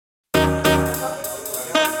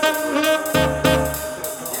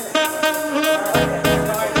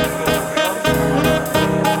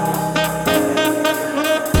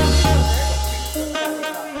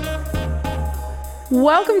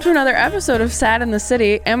Welcome to another episode of Sad in the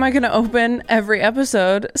City. Am I going to open every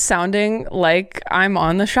episode sounding like I'm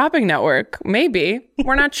on the shopping network? Maybe.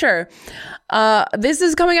 We're not sure. This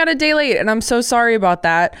is coming out a day late, and I'm so sorry about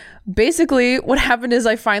that. Basically, what happened is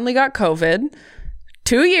I finally got COVID.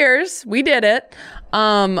 2 years. We did it.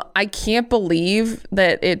 I can't believe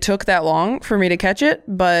that it took that long for me to catch it,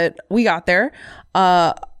 but we got there.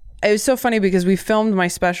 It was so funny because we filmed my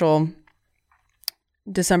special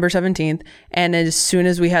December 17th, and as soon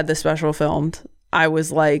as we had the special filmed, I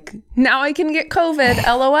was like, now I can get COVID,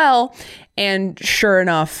 LOL. And sure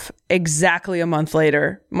enough, exactly a month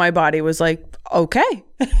later, my body was like, okay,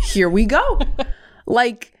 here we go.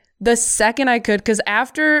 Like the second I could, because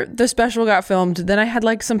after the special got filmed, then I had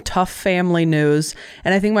like some tough family news,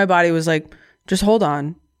 and I think my body was like, just hold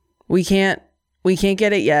on, we can't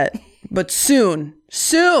get it yet, but soon.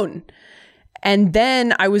 And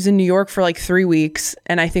then I was in New York for like 3 weeks,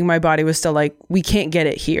 and I think my body was still like, we can't get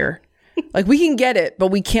it here. Like, we can get it, but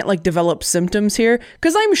we can't like develop symptoms here.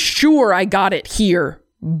 Because I'm sure I got it here,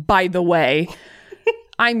 by the way.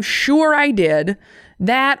 I'm sure I did.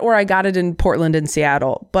 That, or I got it in Portland and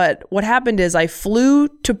Seattle. But what happened is I flew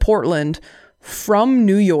to Portland from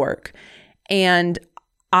New York, and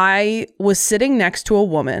I was sitting next to a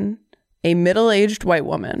woman, a middle-aged white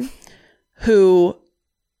woman, who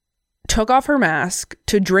took off her mask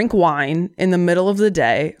to drink wine in the middle of the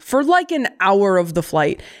day for like an hour of the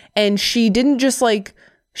flight. And she didn't do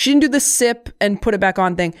the sip and put it back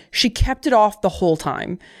on thing. She kept it off the whole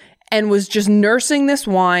time and was just nursing this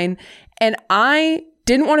wine. And I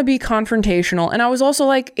didn't want to be confrontational. And I was also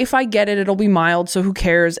like, if I get it, it'll be mild. So who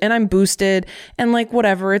cares? And I'm boosted and like,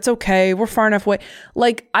 whatever, it's okay. We're far enough away.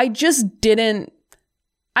 Like, I just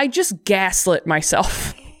gaslit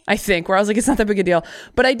myself. I think, where I was like, it's not that big a deal.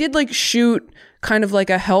 But I did like shoot kind of like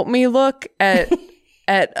a help me look at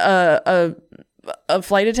a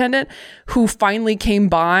flight attendant who finally came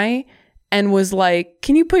by and was like,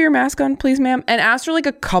 can you put your mask on, please, ma'am? And asked her like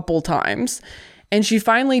a couple times. And she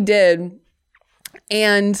finally did.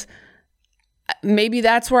 And maybe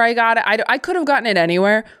that's where I got it. I could have gotten it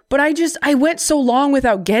anywhere, but I went so long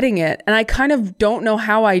without getting it. And I kind of don't know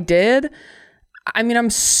how I did. I mean, I'm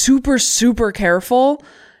super, super careful.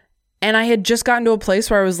 And I had just gotten to a place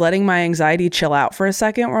where I was letting my anxiety chill out for a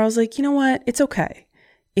second, where I was like, you know what? It's okay.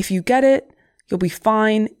 If you get it, you'll be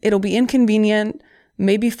fine. It'll be inconvenient,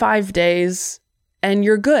 maybe 5 days, and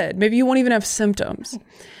you're good. Maybe you won't even have symptoms.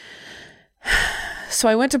 So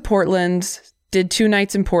I went to Portland, did 2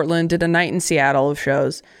 nights in Portland, did a night in Seattle of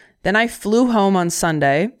shows. Then I flew home on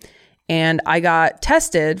Sunday, and I got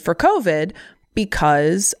tested for COVID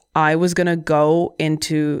because I was going to go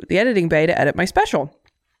into the editing bay to edit my special.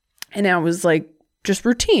 And I was like, just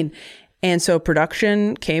routine. And so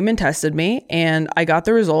production came and tested me, and I got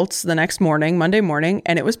the results the next morning, Monday morning,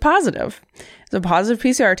 and it was positive. It's a positive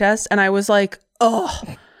PCR test. And I was like, oh,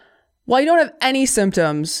 well, I don't have any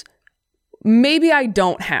symptoms. Maybe I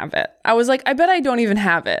don't have it. I was like, I bet I don't even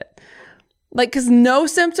have it. Like, because no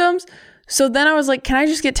symptoms. So then I was like, can I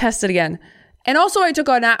just get tested again? And also I took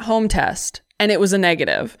an at-home test, and it was a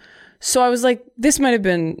negative. So I was like, this might have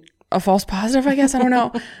been a false positive, I guess. I don't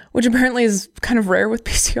know, which apparently is kind of rare with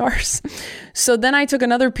PCRs. So then I took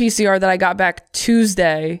another PCR that I got back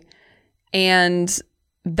Tuesday, and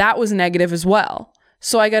that was negative as well.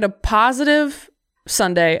 So I got a positive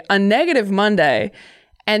Sunday, a negative Monday,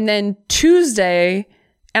 and then Tuesday,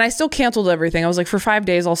 and I still canceled everything. I was like, for 5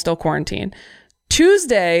 days, I'll still quarantine.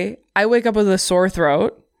 Tuesday, I wake up with a sore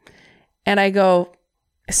throat, and I go,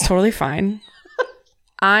 it's totally fine.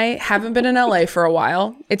 I haven't been in LA for a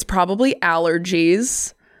while. It's probably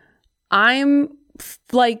allergies. I'm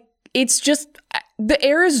like, it's just, the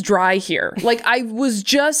air is dry here. Like,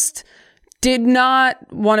 did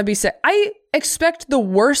not want to be sick. I expect the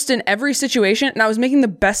worst in every situation, and I was making the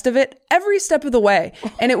best of it every step of the way.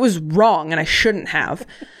 And it was wrong, and I shouldn't have.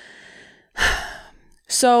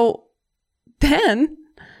 So then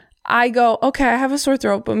I go, okay, I have a sore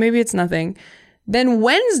throat, but maybe it's nothing. Then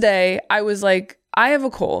Wednesday, I was like, I have a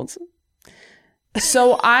cold.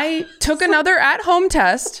 So I took another at-home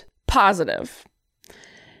test, positive.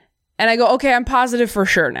 And I go, okay, I'm positive for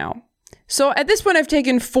sure now. So at this point, I've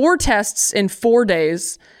taken 4 tests in 4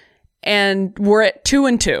 days, and we're at 2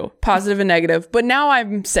 and 2, positive and negative. But now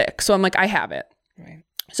I'm sick. So I'm like, I have it. Right.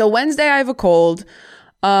 So Wednesday, I have a cold.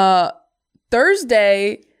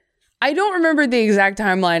 Thursday, I don't remember the exact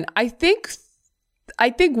timeline. I think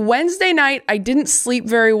Wednesday night, I didn't sleep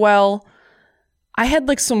very well. I had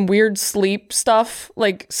like some weird sleep stuff,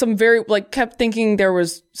 like some very, like kept thinking there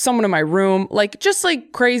was someone in my room, like just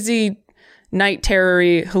like crazy night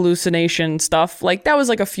terror hallucination stuff. Like that was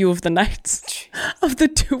like a few of the nights of the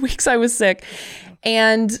 2 weeks I was sick.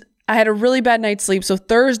 And I had a really bad night's sleep. So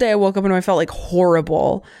Thursday I woke up and I felt like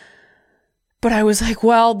horrible. But I was like,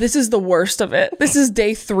 well, this is the worst of it. This is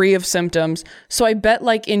day 3 of symptoms. So I bet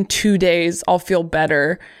like in 2 days I'll feel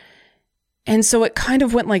better. And so it kind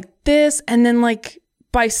of went like this. And then like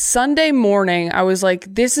by Sunday morning, I was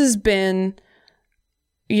like, this has been,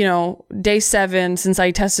 day 7 since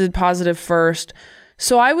I tested positive first.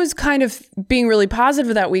 So I was kind of being really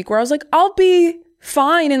positive that week where I was like, I'll be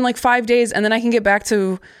fine in like 5 days. And then I can get back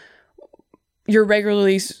to your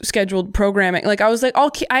regularly scheduled programming. Like I was like,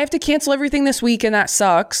 I have to cancel everything this week and that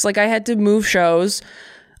sucks. Like I had to move shows,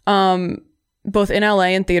 both in LA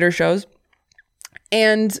and theater shows.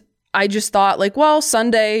 And I just thought like, well,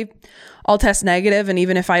 Sunday I'll test negative, and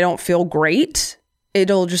even if I don't feel great,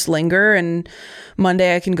 it'll just linger, and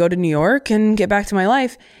Monday I can go to New York and get back to my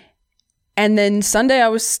life. And then Sunday I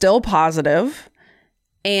was still positive,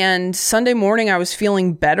 and Sunday morning I was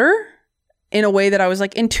feeling better in a way that I was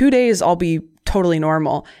like, in 2 days I'll be totally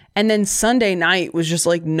normal. And then Sunday night was just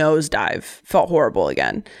like nosedive, felt horrible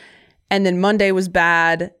again. And then Monday was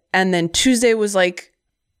bad, and then Tuesday was like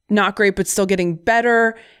not great but still getting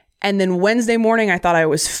better. And then Wednesday morning, I thought I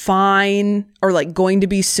was fine or like going to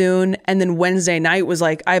be soon. And then Wednesday night was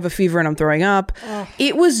like, I have a fever and I'm throwing up. Ugh.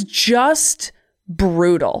 It was just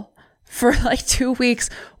brutal for like 2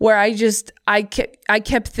 weeks where I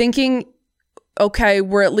kept thinking, okay,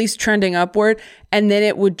 we're at least trending upward. And then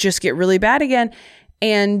it would just get really bad again.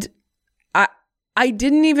 And I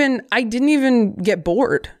didn't even get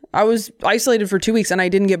bored. I was isolated for 2 weeks and I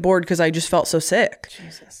didn't get bored because I just felt so sick.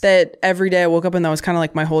 Jesus. That every day I woke up and that was kind of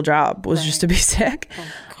like my whole job was just to be sick.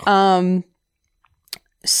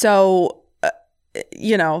 So,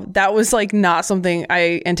 that was like not something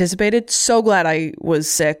I anticipated. So glad I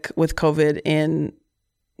was sick with COVID in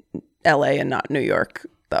LA and not New York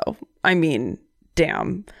though. I mean,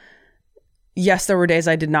 damn. Yes, there were days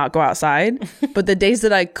I did not go outside, but the days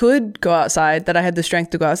that I could go outside, that I had the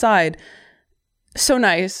strength to go outside, so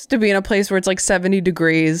nice to be in a place where it's like 70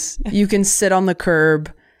 degrees. You can sit on the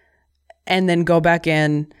curb and then go back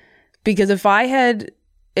in. Because if I had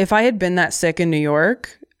been that sick in New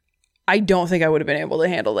York, I don't think I would have been able to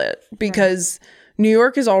handle it. Because New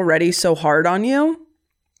York is already so hard on you,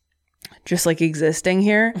 just like existing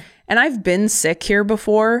here. And I've been sick here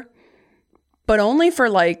before, but only for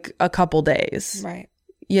like a couple days. Right.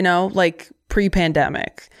 Like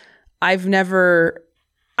pre-pandemic. I've never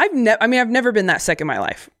been that sick in my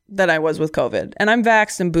life that I was with COVID, and I'm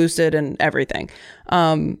vaxxed and boosted and everything.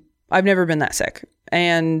 I've never been that sick,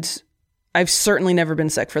 and I've certainly never been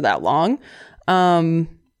sick for that long.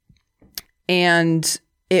 And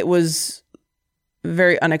it was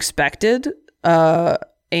very unexpected.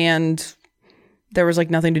 And there was like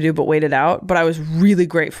nothing to do but wait it out. But I was really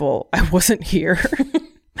grateful I wasn't here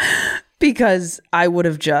because I would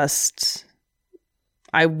have just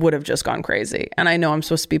gone crazy. And I know I'm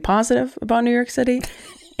supposed to be positive about New York City.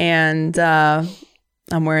 And I'm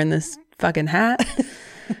wearing this fucking hat.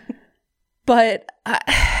 But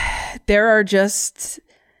there are times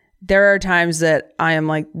that I am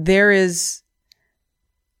like,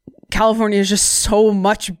 California is just so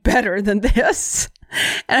much better than this.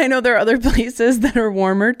 And I know there are other places that are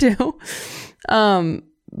warmer too.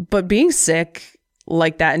 But being sick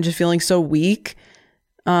like that and just feeling so weak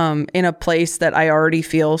in a place that I already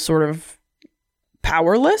feel sort of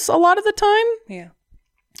powerless a lot of the time. Yeah.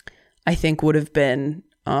 I think would have been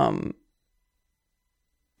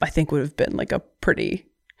like a pretty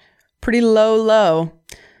low.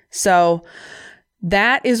 So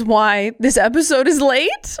that is why this episode is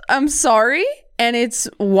late. I'm sorry. And it's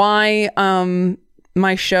why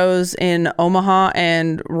my shows in Omaha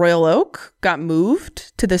and Royal Oak got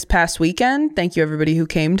moved to this past weekend. Thank you, everybody who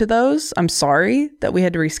came to those. I'm sorry that we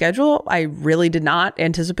had to reschedule. I really did not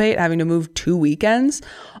anticipate having to move 2 weekends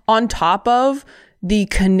on top of the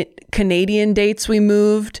Canadian dates we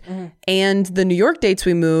moved and the New York dates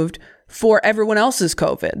we moved for everyone else's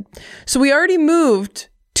COVID. So we already moved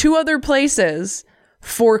 2 other places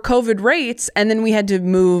for COVID rates, and then we had to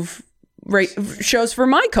move shows for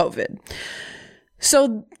my COVID.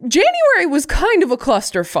 So January was kind of a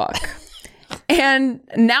clusterfuck. And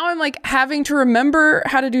now I'm like having to remember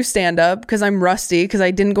how to do stand-up because I'm rusty because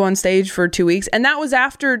I didn't go on stage for 2 weeks. And that was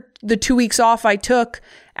after the 2 weeks off I took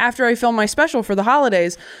after I filmed my special for the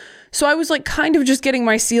holidays. So I was like kind of just getting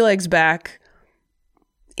my sea legs back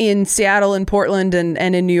in Seattle and Portland and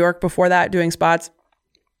in New York before that doing spots.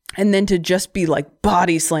 And then to just be like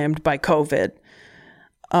body slammed by COVID.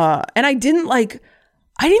 And I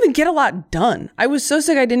I didn't even get a lot done. I was so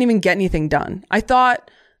sick I didn't even get anything done. I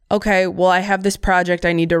thought, okay, well, I have this project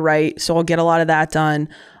I need to write, so I'll get a lot of that done.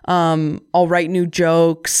 I'll write new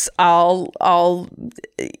jokes. I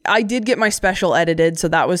did get my special edited, so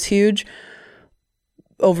that was huge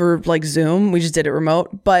over like Zoom. We just did it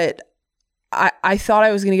remote, but I thought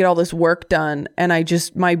I was going to get all this work done, and I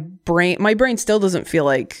just, my brain still doesn't feel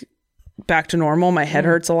like back to normal. My head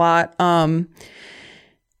hurts a lot.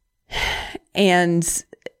 And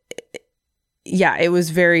yeah, it was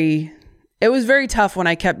very tough when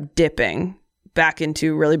I kept dipping back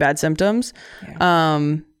into really bad symptoms.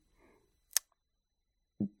 Yeah.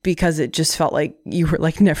 Because it just felt like you were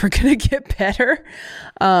like never going to get better.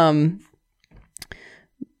 And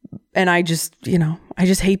I just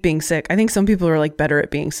hate being sick. I think some people are like better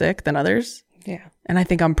at being sick than others. Yeah. And I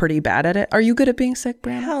think I'm pretty bad at it. Are you good at being sick,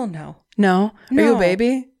 Brianna? Hell no. No? Are you a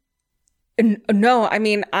baby? No, I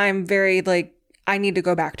mean, I'm very like, I need to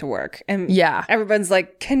go back to work. And yeah, everyone's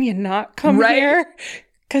like, can you not come here?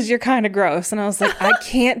 Because you're kind of gross. And I was like, I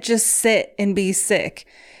can't just sit and be sick.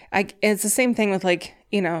 It's the same thing with like,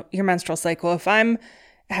 your menstrual cycle. If I'm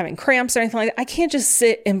having cramps or anything like that, I can't just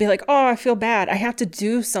sit and be like, oh, I feel bad. I have to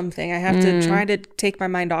do something. I have to try to take my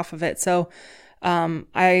mind off of it. So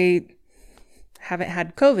I haven't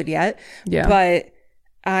had COVID yet, but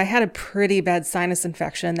I had a pretty bad sinus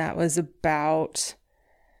infection that was about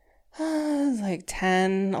like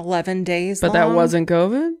 10, 11 days But long. that wasn't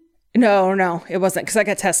COVID? No, it wasn't, because I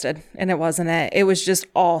got tested and it wasn't it. It was just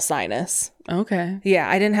all sinus. Okay. Yeah,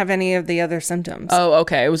 I didn't have any of the other symptoms. Oh,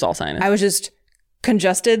 okay. It was all sinus. I was just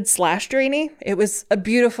congested / drainy. It was a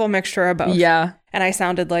beautiful mixture of both. Yeah. And I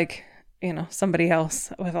sounded like, somebody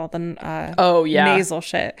else with all the nasal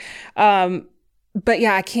shit. But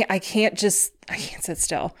yeah, I can't sit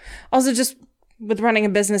still. Also, just with running a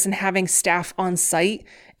business and having staff on site,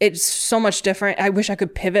 it's so much different. I wish I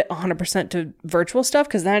could pivot 100% to virtual stuff,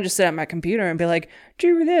 because then I just sit at my computer and be like,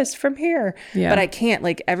 do this from here. Yeah. But I can't.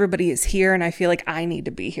 Like, everybody is here, and I feel like I need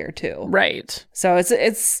to be here too. Right. So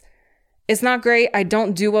it's not great. I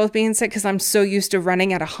don't do well with being sick because I'm so used to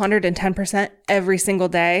running at 110% every single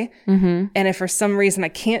day. Mm-hmm. And if for some reason I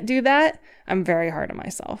can't do that, I'm very hard on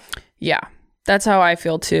myself. Yeah. That's how I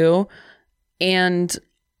feel too. And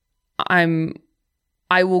I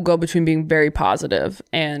will go between being very positive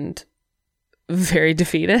and very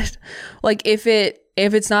defeated. Like if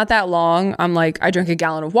it's not that long, I'm like, I drank a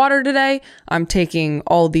gallon of water today. I'm taking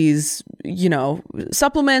all these,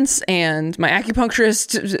 supplements, and my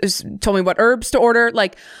acupuncturist told me what herbs to order.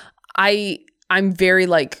 Like I'm very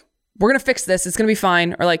like, we're going to fix this. It's going to be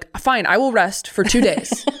fine. Or like, fine, I will rest for 2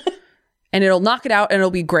 days. And it'll knock it out and it'll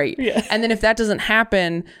be great. Yeah. And then if that doesn't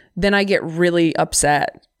happen, then I get really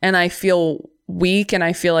upset and I feel weak and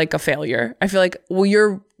I feel like a failure. I feel like, well,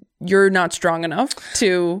 you're not strong enough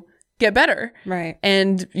to get better. Right.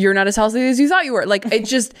 And you're not as healthy as you thought you were. Like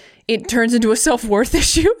it turns into a self-worth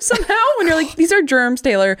issue somehow when you're like, these are germs,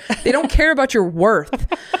 Taylor. They don't care about your worth.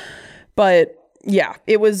 But yeah,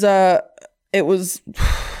 it was not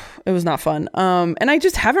fun. And I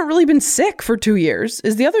just haven't really been sick for 2 years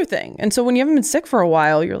is the other thing. And so when you haven't been sick for a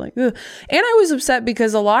while, you're like, ugh. And I was upset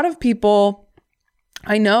because a lot of people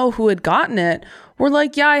I know who had gotten it were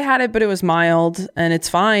like, yeah, I had it, but it was mild and it's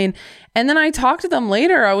fine. And then I talked to them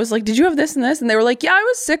later. I was like, did you have this and this? And they were like, yeah, I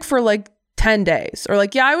was sick for like 10 days. Or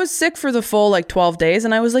like, yeah, I was sick for the full like 12 days.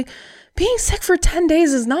 And I was like, being sick for 10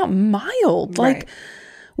 days is not mild. Right. Like,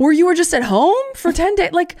 where you were just at home for 10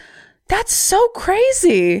 days. Like, that's so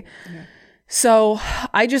crazy. Yeah. So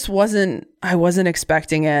I just wasn't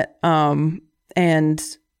expecting it.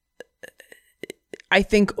 And I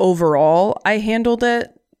think overall I handled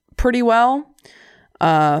it pretty well.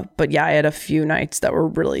 But yeah, I had a few nights that were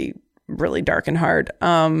really, really dark and hard.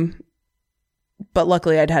 But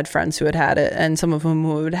luckily I'd had friends who had it, and some of them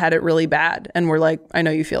who had had it really bad and were like, I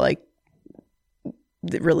know you feel like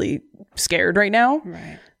really scared right now,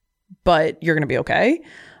 right? But you're going to be okay.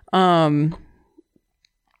 And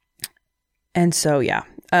so, yeah,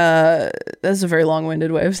 that's a very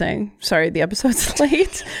long-winded way of saying, sorry, the episode's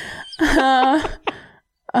late.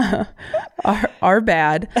 Are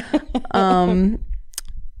bad.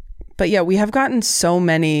 But yeah, we have gotten so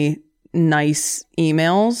many nice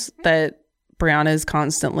emails that Brianna is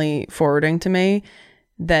constantly forwarding to me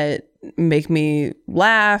that make me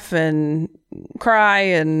laugh and cry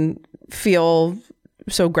and feel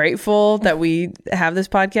so grateful that we have this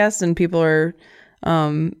podcast and people are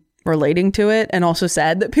relating to it, and also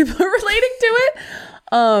sad that people are relating to it.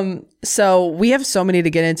 So we have so many to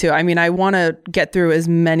get into. I mean, I want to get through as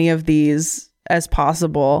many of these as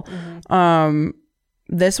possible. Mm-hmm.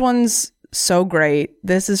 This one's so great.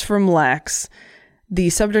 This is from Lex. The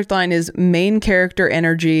subject line is main character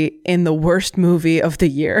energy in the worst movie of the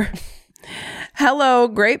year. Hello,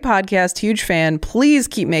 great podcast, huge fan. Please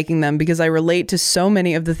keep making them because I relate to so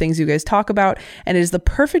many of the things you guys talk about, and it is the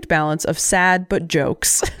perfect balance of sad but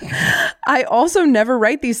jokes. I also never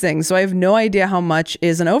write these things, so I have no idea how much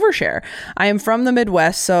is an overshare. I am from the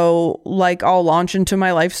Midwest, so like I'll launch into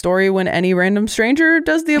my life story when any random stranger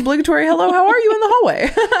does the obligatory hello, how are you in the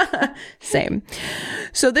hallway? Same.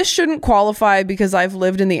 So this shouldn't qualify because I've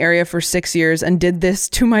lived in the area for 6 years and did this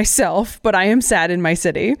to myself, but I am sad in my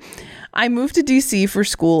city. I moved to DC for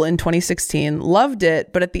school in 2016, loved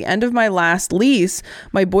it, but at the end of my last lease,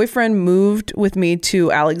 my boyfriend moved with me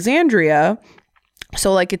to Alexandria.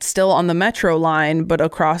 So like it's still on the metro line, but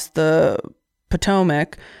across the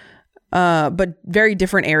Potomac, but very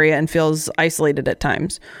different area and feels isolated at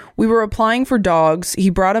times. We were applying for dogs. He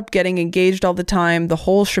brought up getting engaged all the time, the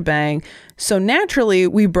whole shebang. So naturally,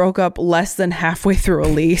 we broke up less than halfway through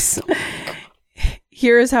a lease.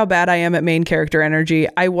 Here is how bad I am at main character energy.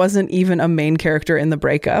 I wasn't even a main character in the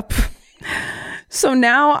breakup. So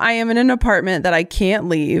now I am in an apartment that I can't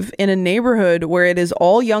leave in a neighborhood where it is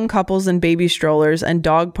all young couples and baby strollers and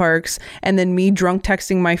dog parks, and then me drunk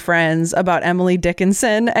texting my friends about Emily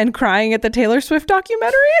Dickinson and crying at the Taylor Swift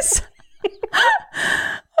documentaries.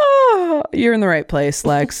 Oh, you're in the right place,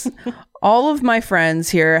 Lex. All of my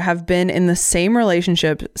friends here have been in the same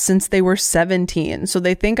relationship since they were 17. So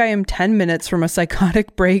they think I am 10 minutes from a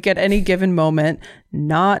psychotic break at any given moment.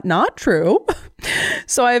 Not true.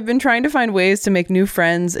 So I've been trying to find ways to make new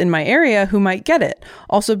friends in my area who might get it.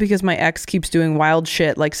 Also because my ex keeps doing wild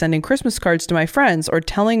shit like sending Christmas cards to my friends or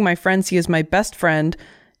telling my friends he is my best friend.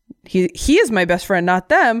 He is my best friend, not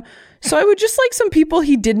them. So I would just like some people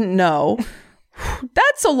he didn't know.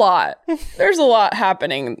 That's a lot. There's a lot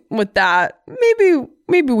happening with that.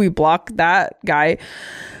 Maybe we block that guy.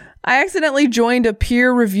 I accidentally joined a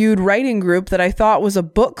peer-reviewed writing group that I thought was a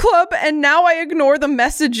book club, and now I ignore the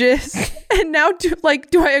messages. And now do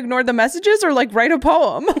I ignore the messages or like write a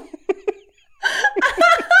poem?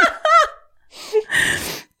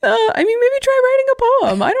 I mean, maybe try writing a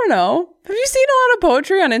poem. I don't know. Have you seen a lot of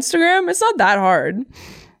poetry on Instagram? It's not that hard.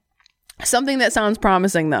 Something that sounds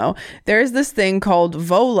promising, though. There is this thing called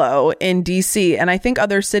Volo in DC, and I think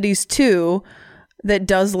other cities too, that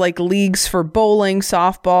does like leagues for bowling,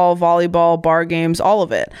 softball, volleyball, bar games, all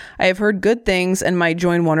of it. I have heard good things and might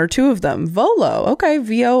join one or two of them. Volo. Okay,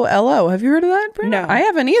 VOLO. Have you heard of that, Brianna? No. I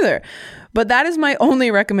haven't either. But that is my only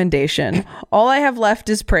recommendation. All I have left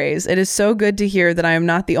is praise. It is so good to hear that I am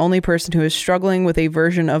not the only person who is struggling with a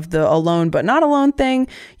version of the alone but not alone thing.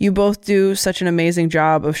 You both do such an amazing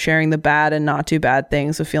job of sharing the bad and not too bad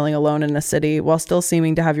things of feeling alone in a city while still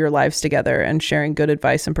seeming to have your lives together and sharing good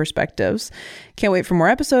advice and perspectives. Can't wait for more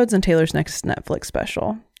episodes and Taylor's next Netflix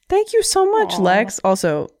special. Thank you so much, Aww. Lex.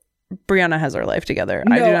 Also, Brianna has her life together.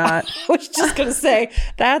 No, I do not. I was just going to say,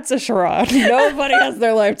 that's a charade. Nobody has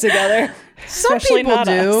their life together. Some Especially people not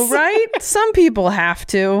do, us. right? Some people have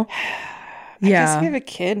to. I guess if Yeah. you have a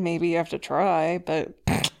kid, maybe you have to try, but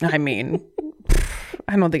I mean,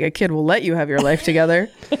 I don't think a kid will let you have your life together.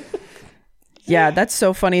 Yeah, that's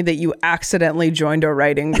so funny that you accidentally joined a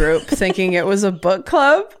writing group thinking it was a book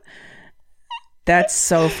club. That's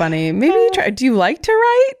so funny. Maybe you try. Do you like to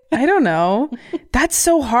write? I don't know. That's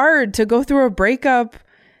so hard to go through a breakup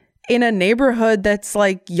in a neighborhood that's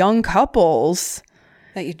like young couples.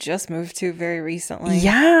 that you just moved to very recently.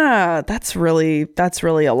 Yeah, that's really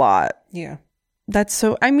a lot. Yeah. That's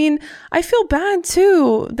so, I mean, I feel bad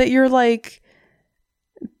too that you're like,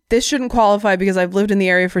 this shouldn't qualify because I've lived in the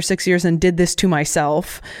area for 6 years and did this to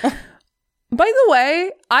myself. By the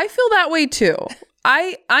way, I feel that way too.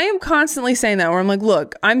 I am constantly saying that where I'm like,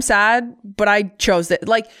 look, I'm sad, but I chose it.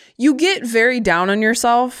 Like, you get very down on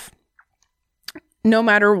yourself no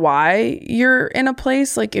matter why you're in a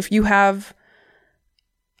place. Like, if you have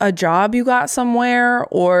a job you got somewhere,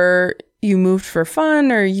 or you moved for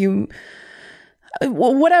fun, or you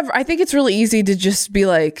whatever. I think it's really easy to just be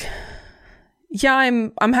like, yeah,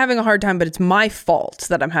 I'm having a hard time, but it's my fault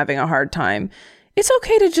that I'm having a hard time. It's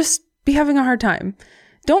okay to just be having a hard time.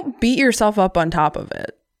 Don't beat yourself up on top of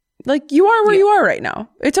it. Like, you are where you are right now.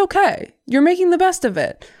 It's okay. You're making the best of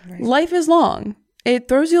it. Right. Life is long. It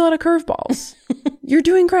throws you a lot of curveballs. You're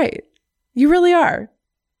doing great. You really are.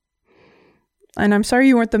 And I'm sorry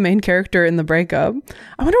you weren't the main character in the breakup.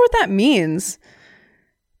 I wonder what that means.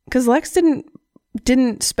 Because Lex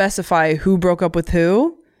didn't specify who broke up with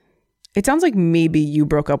who. It sounds like maybe you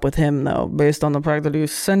broke up with him, though, based on the fact that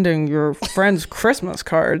he's sending your friends Christmas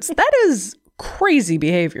cards. That is crazy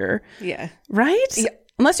behavior. Yeah. Right? Yeah.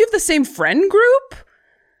 Unless you have the same friend group.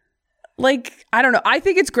 Like, I don't know. I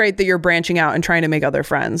think it's great that you're branching out and trying to make other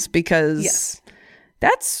friends because Yes.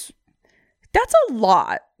 that's a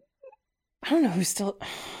lot. I don't know who's still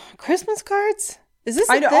Christmas cards. Is this?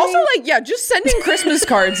 I know. Also, like, yeah, just sending Christmas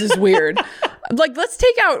cards is weird. Like, let's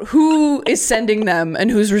take out who is sending them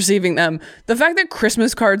and who's receiving them. The fact that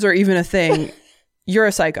Christmas cards are even a thing, you're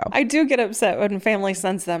a psycho. I do get upset when family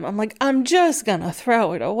sends them. I'm like, I'm just gonna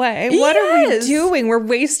throw it away. What are we doing? We're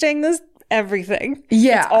wasting this everything.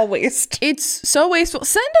 Yeah. It's all waste. It's so wasteful.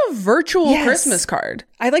 Send a virtual Christmas card.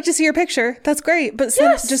 I'd like to see your picture. That's great. But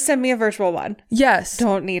just send me a virtual one. Yes.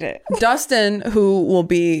 Don't need it. Dustin, who will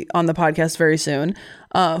be on the podcast very soon,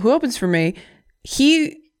 who opens for me,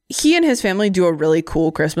 he and his family do a really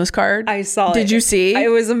cool Christmas card. I saw it. Did you see? It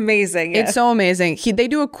was amazing. It's so amazing. They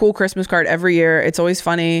do a cool Christmas card every year. It's always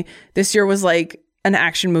funny. This year was like an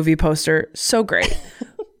action movie poster. So great.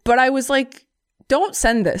 But I was like, don't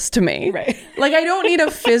send this to me. Right. Like, I don't need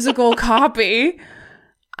a physical copy.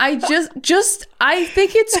 I I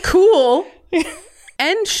think it's cool.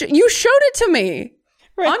 And you showed it to me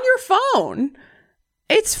on your phone.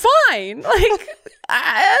 It's fine. Like,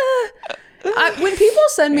 when people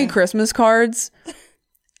send me Christmas cards,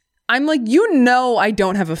 I'm like, I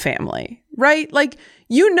don't have a family, right? Like,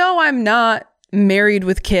 I'm not married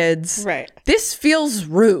with kids. Right. This feels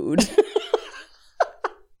rude.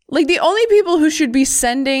 Like, the only people who should be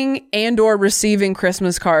sending and or receiving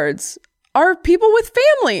Christmas cards are people with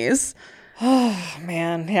families. Oh,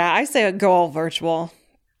 man. Yeah, I say go all virtual.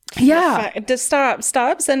 Yeah. Just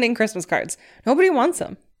stop sending Christmas cards. Nobody wants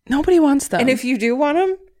them. Nobody wants them. And if you do want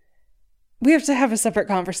them, we have to have a separate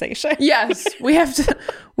conversation. Yes, we have to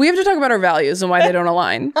talk about our values and why they don't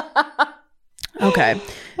align. Okay.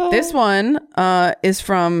 This one is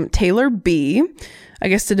from Taylor B. I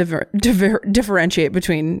guess to differentiate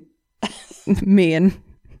between me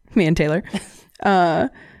and Taylor.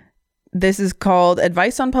 This is called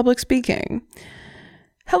Advice on Public Speaking.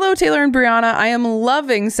 Hello, Taylor and Brianna. I am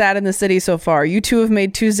loving Sad in the City so far. You two have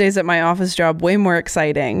made Tuesdays at my office job way more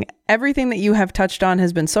exciting. Everything that you have touched on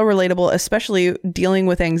has been so relatable, especially dealing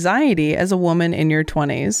with anxiety as a woman in your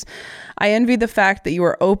 20s. I envy the fact that you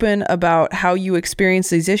are open about how you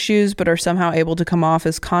experience these issues, but are somehow able to come off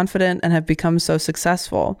as confident and have become so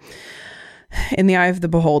successful. In the eye of the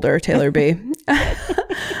beholder, Taylor B.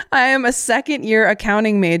 I am a second-year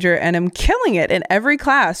accounting major and am killing it in every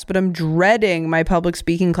class, but I'm dreading my public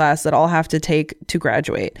speaking class that I'll have to take to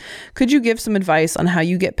graduate. Could you give some advice on how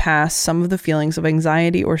you get past some of the feelings of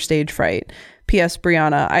anxiety or stage fright? P.S.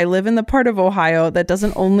 Brianna, I live in the part of Ohio that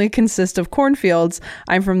doesn't only consist of cornfields.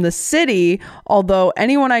 I'm from the city, although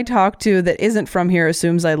anyone I talk to that isn't from here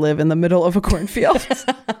assumes I live in the middle of a cornfield.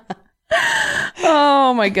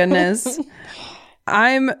 Oh, my goodness.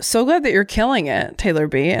 I'm so glad that you're killing it, Taylor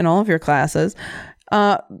B, in all of your classes.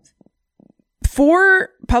 For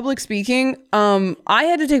public speaking, I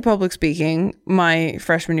had to take public speaking my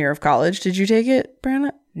freshman year of college. Did you take it,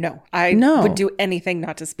 Brianna? No, I would do anything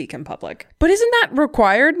not to speak in public. But isn't that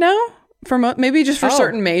required now? For maybe just for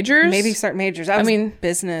certain majors? Maybe certain majors. I mean,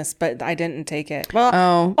 business, but I didn't take it.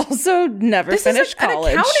 Well, also never finished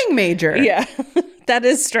college. An accounting major. Yeah. That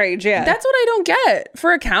is strange, yeah. That's what I don't get.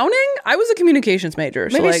 For accounting, I was a communications major.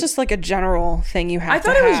 Maybe it's just like a general thing you have to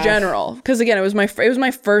have. I thought it was general. Because again, it was my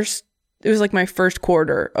first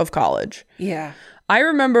quarter of college. Yeah. I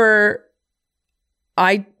remember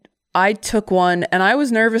I took one and I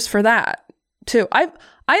was nervous for that too. I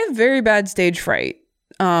have very bad stage fright.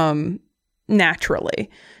 Naturally.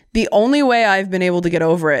 The only way I've been able to get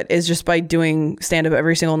over it is just by doing stand-up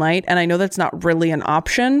every single night. And I know that's not really an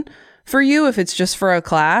option for you if it's just for a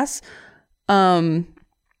class. So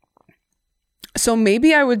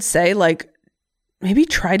maybe I would say, like, maybe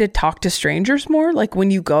try to talk to strangers more. Like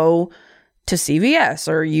when you go to CVS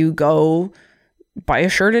or you go buy a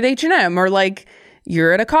shirt at H&M or like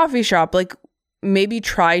you're at a coffee shop, like maybe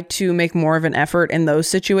try to make more of an effort in those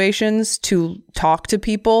situations to talk to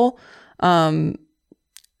people.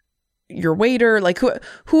 Your waiter, like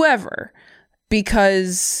whoever,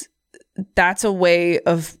 because that's a way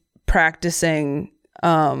of practicing.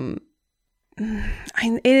 It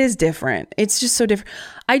is different. It's just so different.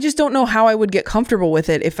 I just don't know how I would get comfortable with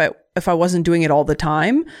it if I wasn't doing it all the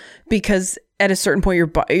time, because at a certain point,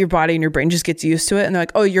 your body and your brain just gets used to it. And they're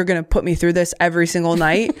like, oh, you're going to put me through this every single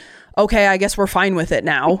night. Okay, I guess we're fine with it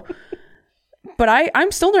now. But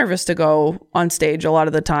I'm still nervous to go on stage a lot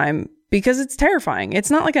of the time because it's terrifying.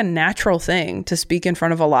 It's not like a natural thing to speak in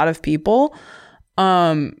front of a lot of people.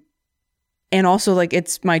 And also, like,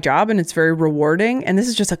 it's my job and it's very rewarding. And this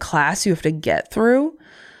is just a class you have to get through.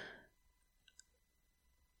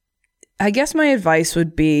 I guess my advice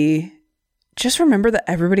would be just remember that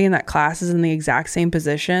everybody in that class is in the exact same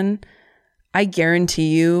position. I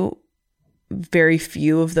guarantee you very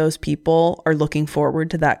few of those people are looking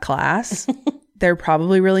forward to that class. They're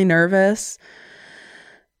probably really nervous.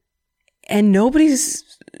 And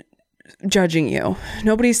nobody's judging you.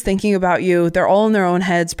 Nobody's thinking about you. They're all in their own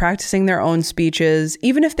heads, practicing their own speeches.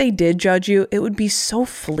 Even if they did judge you, it would be so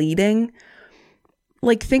fleeting.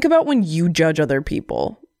 Like, think about when you judge other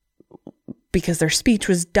people because their speech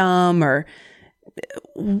was dumb or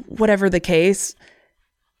whatever the case.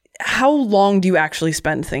 How long do you actually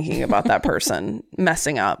spend thinking about that person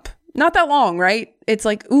messing up? Not that long, right? It's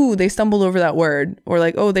like, ooh, they stumbled over that word, or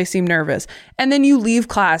like, oh, they seem nervous. And then you leave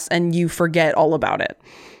class and you forget all about it.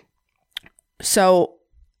 So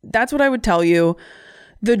that's what I would tell you.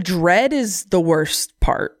 The dread is the worst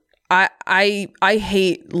part. I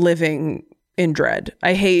hate living in dread.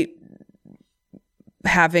 I hate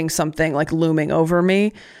having something like looming over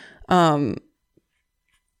me.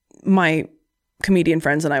 My comedian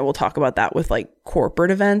friends and I will talk about that with like corporate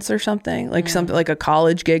events or something, like something like a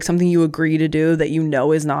college gig, something you agree to do that you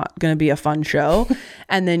know is not going to be a fun show.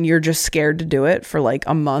 And then you're just scared to do it for like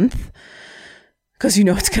a month because you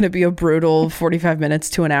know it's going to be a brutal 45 minutes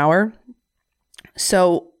to an hour.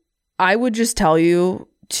 So I would just tell you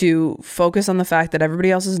to focus on the fact that everybody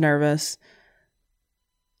else is nervous.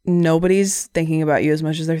 Nobody's thinking about you as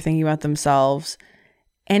much as they're thinking about themselves.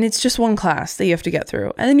 And it's just one class that you have to get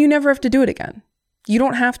through. And then you never have to do it again. You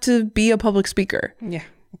don't have to be a public speaker. Yeah.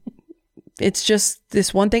 It's just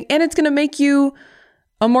this one thing. And it's going to make you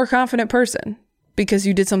a more confident person because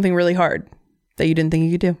you did something really hard that you didn't think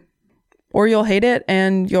you could do. Or you'll hate it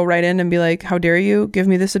and you'll write in and be like, how dare you give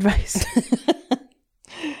me this advice?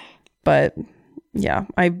 But yeah,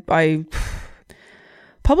 I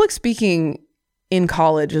public speaking in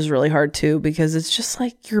college is really hard too, because it's just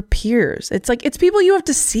like your peers. It's like, it's people you have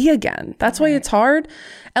to see again. That's why it's hard.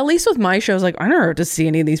 At least with my shows, like I never have to see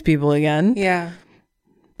any of these people again. Yeah.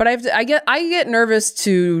 But I get nervous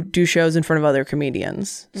to do shows in front of other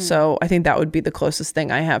comedians. So I think that would be the closest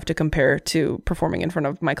thing I have to compare to performing in front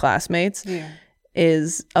of my classmates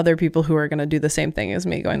is other people who are going to do the same thing as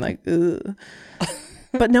me going like, ugh.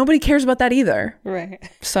 But nobody cares about that either. Right.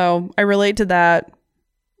 So I relate to that.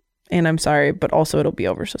 And I'm sorry, but also it'll be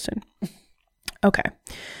over so soon. Okay.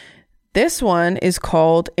 This one is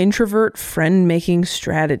called Introvert Friend Making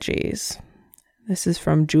Strategies. This is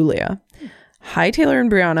from Julia. Hi, Taylor and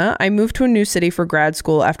Brianna. I moved to a new city for grad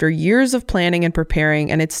school after years of planning and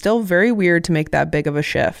preparing, and it's still very weird to make that big of a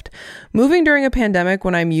shift. Moving during a pandemic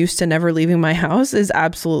when I'm used to never leaving my house is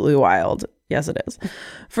absolutely wild. Yes, it is.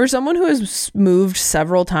 For someone who has moved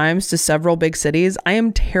several times to several big cities, I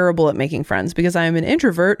am terrible at making friends because I am an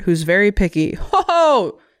introvert who's very picky.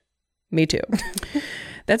 Ho! Me too.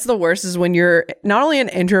 That's the worst, is when you're not only an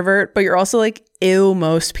introvert, but you're also like, ew,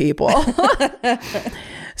 most people.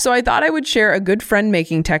 So I thought I would share a good friend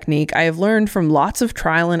making technique I have learned from lots of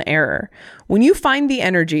trial and error. When you find the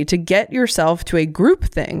energy to get yourself to a group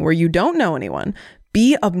thing where you don't know anyone,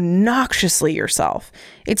 be obnoxiously yourself.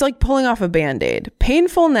 It's like pulling off a Band-Aid.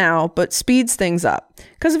 Painful now, but speeds things up.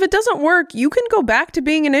 Because if it doesn't work, you can go back to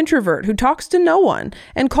being an introvert who talks to no one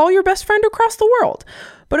and call your best friend across the world.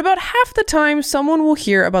 But about half the time, someone will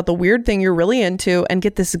hear about the weird thing you're really into and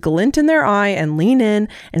get this glint in their eye and lean in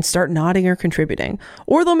and start nodding or contributing.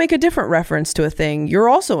 Or they'll make a different reference to a thing you're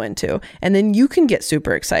also into, and then you can get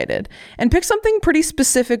super excited. And pick something pretty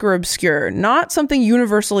specific or obscure, not something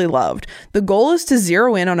universally loved. The goal is to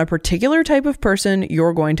zero in on a particular type of person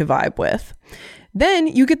you're going to vibe with. Then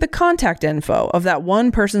you get the contact info of that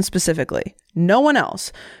one person specifically. No one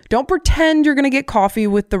else. Don't pretend you're going to get coffee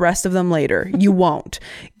with the rest of them later. You won't.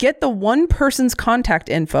 Get the one person's contact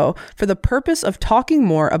info for the purpose of talking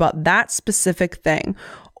more about that specific thing,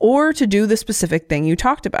 or to do the specific thing you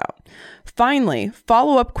talked about. Finally,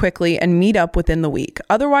 follow up quickly and meet up within the week.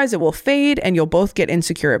 Otherwise, it will fade and you'll both get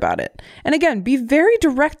insecure about it. And again, be very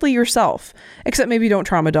directly yourself, except maybe don't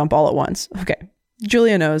trauma dump all at once. Okay.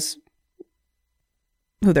 Julia knows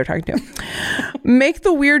who they're talking to. Make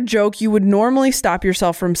the weird joke you would normally stop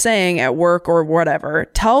yourself from saying at work or whatever.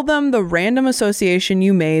 Tell them the random association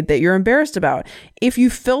you made that you're embarrassed about. If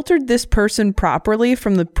you filtered this person properly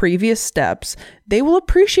from the previous steps, they will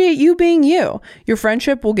appreciate you being you. Your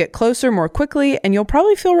friendship will get closer more quickly, and you'll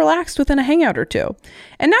probably feel relaxed within a hangout or two.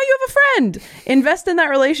 And now you have a friend. Invest in that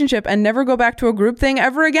relationship and never go back to a group thing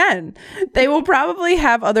ever again. They will probably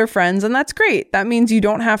have other friends, and that's great. That means you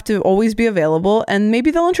don't have to always be available, and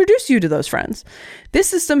maybe they'll introduce you to those friends. This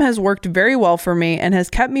system has worked very well for me and has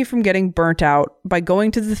kept me from getting burnt out by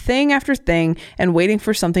going to the thing after thing and waiting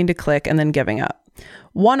for something to click and then giving up.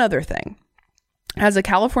 One other thing. As a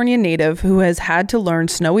California native who has had to learn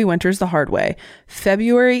snowy winters the hard way,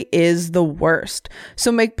 February is the worst.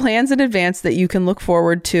 So make plans in advance that you can look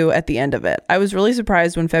forward to at the end of it. I was really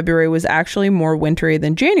surprised when February was actually more wintry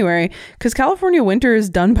than January, because California winter is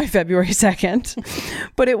done by February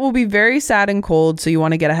 2nd. But it will be very sad and cold, so you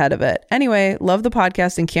want to get ahead of it. Anyway, love the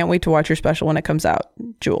podcast and can't wait to watch your special when it comes out.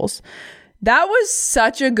 Jules. That was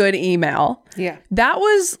such a good email. Yeah. That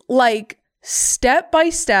was like step by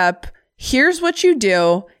step. Here's what you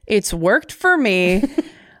do. It's worked for me.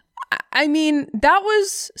 I mean, that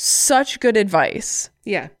was such good advice.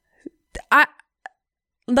 Yeah.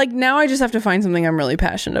 Now I just have to find something I'm really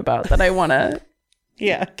passionate about that I want to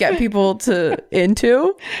get people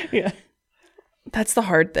into. Yeah. That's the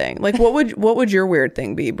hard thing. Like, what would your weird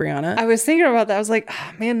thing be, Brianna? I was thinking about that. I was like,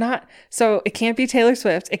 oh, man, so it can't be Taylor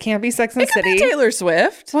Swift. It can't be Sex and the City. It could be Taylor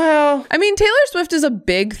Swift. Well, I mean, Taylor Swift is a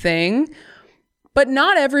big thing, but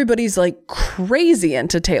not everybody's like crazy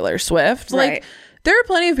into Taylor Swift. Right. Like, there are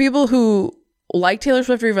plenty of people who like Taylor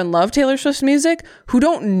Swift or even love Taylor Swift's music who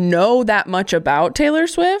don't know that much about Taylor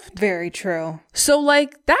Swift. Very true. So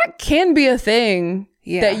like that can be a thing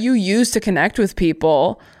that you use to connect with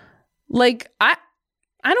people. Like, I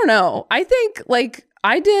don't know. I think like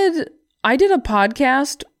I did a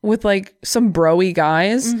podcast with like some bro-y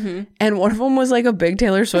guys, and one of them was like a big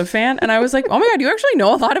Taylor Swift fan, and I was like, oh my God, you actually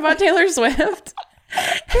know a lot about Taylor Swift.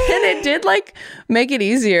 And it did like make it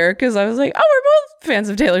easier because I was like, oh, we're both fans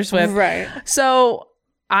of Taylor Swift. Right. So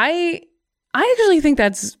I actually think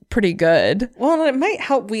that's pretty good. Well, it might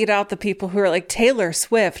help weed out the people who are like, Taylor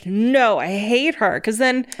Swift, no, I hate her. Because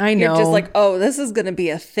then you're just like, oh, this is going to be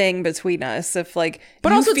a thing between us. If like,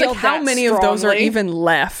 but also it's like, how many of those are even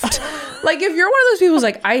left? Like, if you're one of those people who's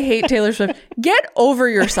like, I hate Taylor Swift, get over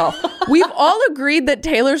yourself. We've all agreed that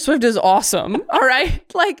Taylor Swift is awesome. All right.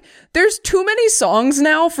 Like, there's too many songs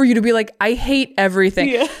now for you to be like, I hate everything.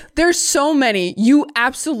 Yeah. There's so many. You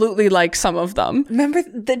absolutely like some of them. Remember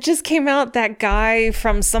that just came out, that guy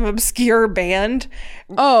from some obscure band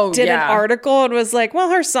did an article and was like,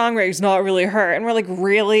 well, her songwriting's not really her. And we're like,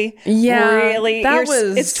 really? Yeah. Really?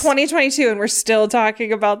 It's 2022 and we're still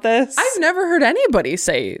talking about this? I've never heard anybody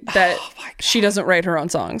say that she doesn't write her own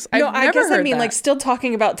songs. No, I guess I mean like still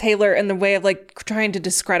talking about Taylor in the way of like trying to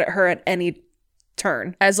discredit her at any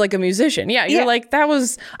turn as like a musician. Yeah, you're like, that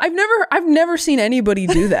was I've never seen anybody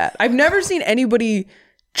do that. I've never seen anybody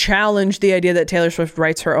challenge the idea that Taylor Swift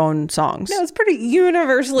writes her own songs. No, it's pretty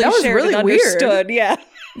universally that was shared really and understood. Weird. Yeah.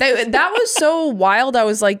 That was so wild. I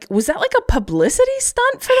was like, was that like a publicity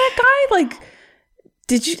stunt for that guy? Like,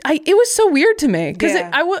 it was so weird to me because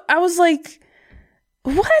I was like,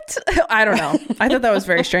 what? I don't know. I thought that was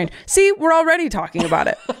very strange. See, we're already talking about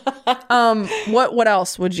it. What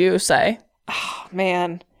else would you say? Oh,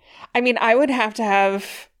 man. I mean, I would have to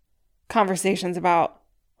have conversations about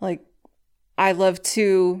like, I love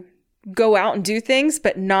to go out and do things,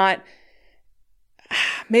 but not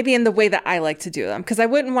maybe in the way that I like to do them. Because I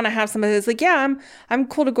wouldn't want to have somebody that's like, yeah, I'm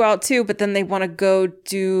cool to go out too, but then they want to go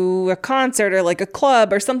do a concert or like a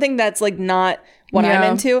club or something that's like not what I'm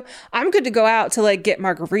into. I'm good to go out to like get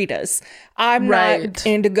margaritas. I'm not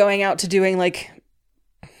into going out to doing like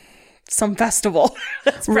some festival.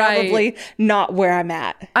 That's probably not where I'm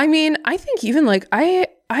at. I mean, I think even like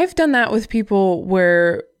I've done that with people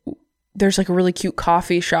where there's like a really cute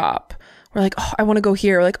coffee shop. We're like, oh, I want to go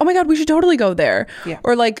here. We're like, oh my God, we should totally go there. Yeah.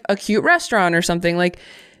 Or like a cute restaurant or something. Like,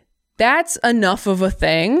 that's enough of a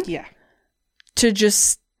thing. Yeah. To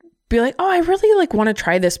just be like, oh, I really like want to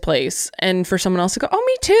try this place. And for someone else to go, oh,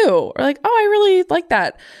 me too. Or like, oh, I really like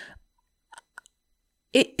that.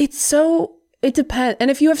 It depends.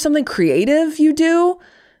 And if you have something creative you do,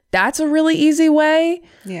 that's a really easy way.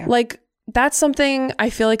 Yeah. Like, that's something I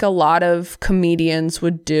feel like a lot of comedians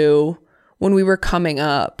would do when we were coming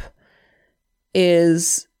up.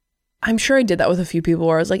 I'm sure I did that with a few people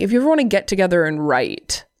where I was like, if you ever want to get together and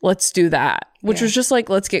write, let's do that. Which was just like,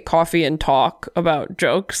 let's get coffee and talk about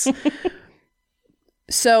jokes.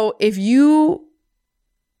 So if you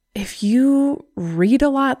read a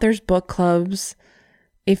lot, there's book clubs.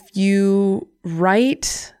 If you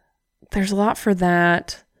write, there's a lot for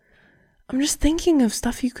that. I'm just thinking of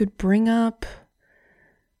stuff you could bring up.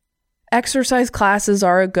 Exercise classes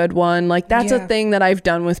are a good one. Like, that's a thing that I've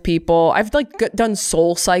done with people. I've like done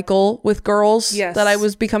Soul Cycle with girls that I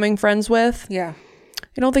was becoming friends with. Yeah.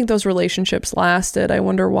 I don't think those relationships lasted. I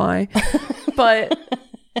wonder why. But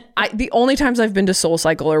the only times I've been to Soul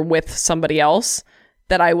Cycle are with somebody else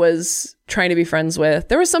that I was trying to be friends with.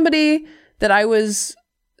 There was somebody that I was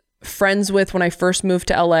friends with when I first moved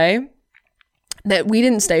to LA that we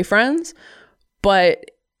didn't stay friends,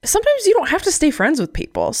 but sometimes you don't have to stay friends with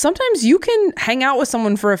people. Sometimes you can hang out with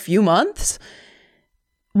someone for a few months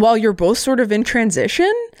while you're both sort of in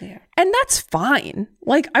transition. Yeah. And that's fine.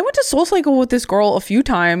 Like, I went to SoulCycle with this girl a few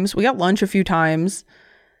times. We got lunch a few times.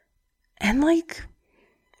 And like,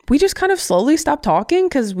 we just kind of slowly stopped talking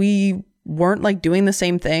because we weren't like doing the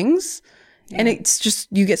same things. Yeah. And it's just,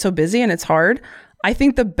 you get so busy and it's hard. I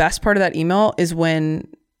think the best part of that email is when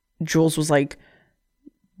Jules was like,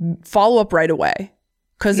 follow up right away.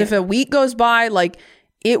 Because if a week goes by, like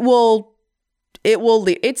it will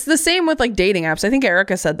leave. It's the same with like dating apps. I think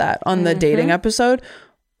Erica said that on the dating episode,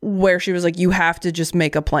 where she was like, you have to just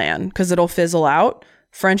make a plan because it'll fizzle out.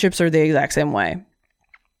 Friendships are the exact same way.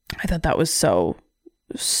 I thought that was so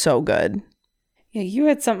good. Yeah, you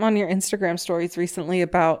had something on your Instagram stories recently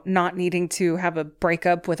about not needing to have a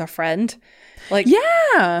breakup with a friend. Like,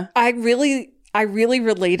 yeah, I really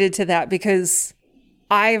related to that because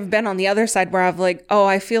I've been on the other side where I've like, oh,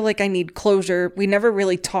 I feel like I need closure. We never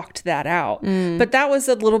really talked that out. But that was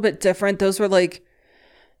a little bit different. Those were like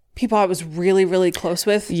people I was really, really close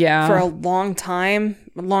with for a long time.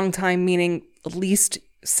 A long time meaning at least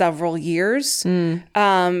several years.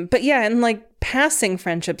 But yeah, and like passing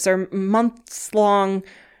friendships or months long,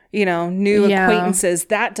 new acquaintances,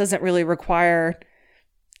 that doesn't really require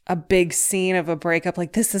a big scene of a breakup.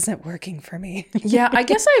 Like, this isn't working for me. Yeah, I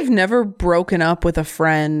guess I've never broken up with a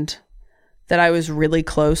friend that I was really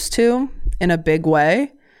close to in a big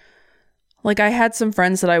way. Like, I had some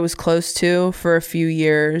friends that I was close to for a few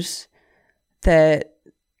years that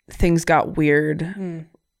things got weird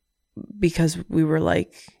because we were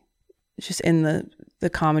like just in the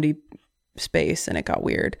comedy space and it got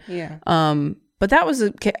weird. Yeah. But that was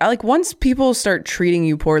like once people start treating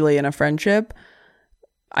you poorly in a friendship,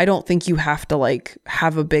 I don't think you have to like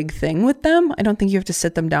have a big thing with them. I don't think you have to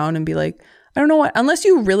sit them down and be like, I don't know what, unless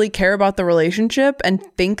you really care about the relationship and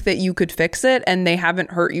think that you could fix it and they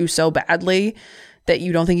haven't hurt you so badly that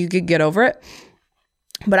you don't think you could get over it.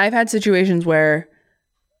 But I've had situations where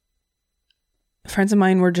friends of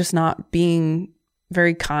mine were just not being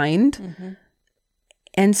very kind.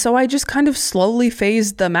 And so I just kind of slowly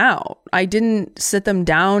phased them out. I didn't sit them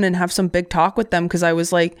down and have some big talk with them because I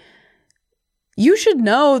was like, you should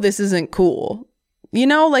know this isn't cool.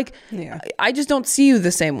 I just don't see you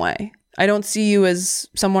the same way. I don't see you as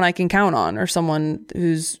someone I can count on or someone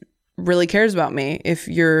who's really cares about me if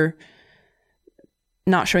you're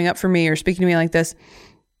not showing up for me or speaking to me like this.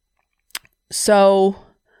 So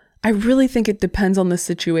I really think it depends on the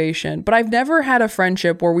situation. But I've never had a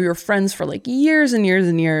friendship where we were friends for like years and years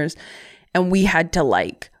and years and we had to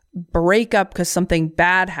like break up because something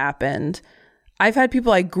bad happened. I've had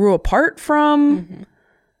people I grew apart from.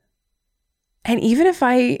 And even if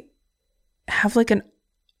I have like an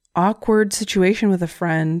awkward situation with a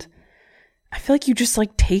friend, I feel like you just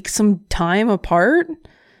like take some time apart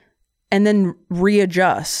and then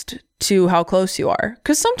readjust to how close you are.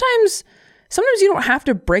 Because sometimes you don't have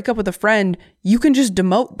to break up with a friend. You can just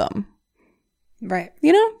demote them. Right.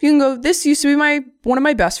 You can go, this used to be one of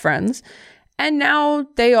my best friends, and now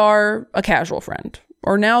they are a casual friend.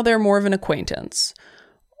 Or now they're more of an acquaintance.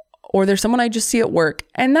 Or there's someone I just see at work.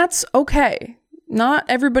 And that's okay. Not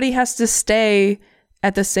everybody has to stay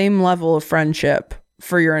at the same level of friendship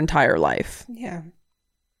for your entire life. Yeah.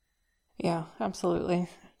 Yeah, absolutely.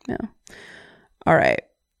 Yeah. All right.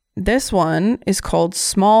 This one is called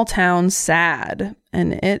Small Town Sad.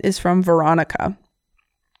 And it is from Veronica.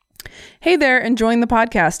 Hey there, enjoying the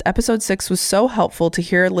podcast. Episode 6 was so helpful to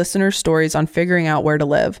hear listeners' stories on figuring out where to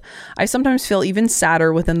live. I sometimes feel even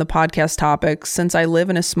sadder within the podcast topics since I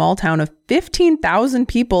live in a small town of 15,000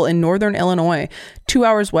 people in northern Illinois, 2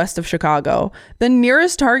 hours west of Chicago. The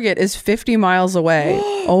nearest Target is 50 miles away.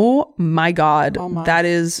 Oh my God. Oh my. That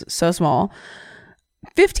is so small.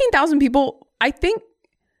 15,000 people. I think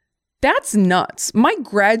that's nuts. My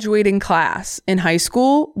graduating class in high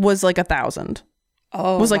school was like 1,000.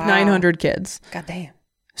 Oh, was like 900 kids. God damn.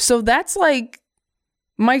 So that's like,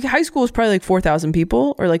 my high school was probably like 4,000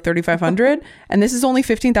 people or like 3,500. And this is only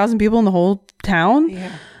 15,000 people in the whole town.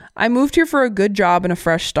 Yeah. I moved here for a good job and a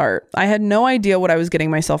fresh start. I had no idea what I was getting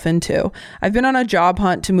myself into. I've been on a job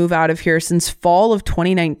hunt to move out of here since fall of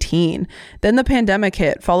 2019. Then the pandemic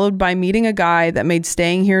hit, followed by meeting a guy that made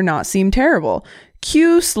staying here not seem terrible.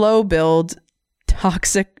 Cue slow build,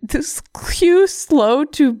 toxic, cue slow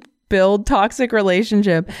to failed toxic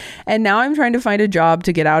relationship, and now I'm trying to find a job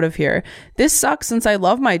to get out of here. This sucks since I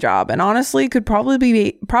love my job and honestly could probably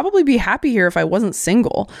be happy here if I wasn't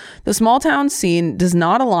single. The small town scene does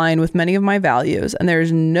not align with many of my values, and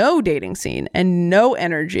there's no dating scene and no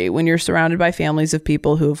energy when you're surrounded by families of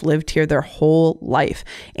people who have lived here their whole life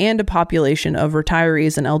and a population of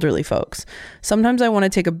retirees and elderly folks. Sometimes I want to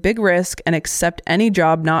take a big risk and accept any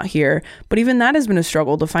job not here, but even that has been a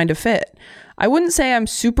struggle to find a fit. I wouldn't say I'm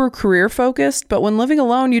super career focused, but when living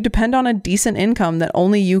alone, you depend on a decent income that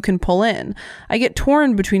only you can pull in. I get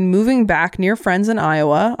torn between moving back near friends in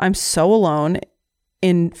Iowa. I'm so alone.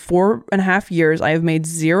 In 4.5 years, I have made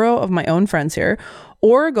 0 of my own friends here,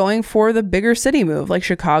 or going for the bigger city move like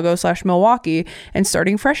Chicago/Milwaukee and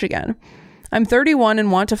starting fresh again. I'm 31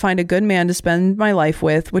 and want to find a good man to spend my life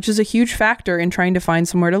with, which is a huge factor in trying to find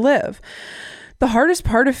somewhere to live. The hardest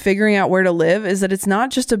part of figuring out where to live is that it's not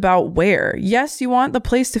just about where. Yes, you want the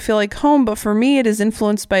place to feel like home, but for me, it is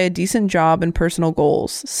influenced by a decent job and personal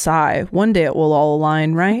goals. Sigh. One day it will all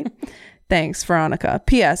align, right? Thanks, Veronica.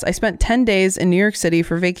 P.S. I spent 10 days in New York City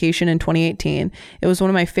for vacation in 2018. It was one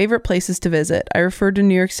of my favorite places to visit. I referred to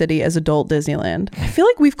New York City as adult Disneyland. I feel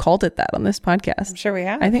like we've called it that on this podcast. I'm sure we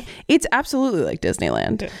have. I think it's absolutely like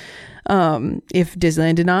Disneyland. If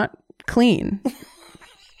Disneyland did not clean.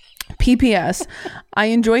 PPS, I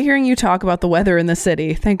enjoy hearing you talk about the weather in the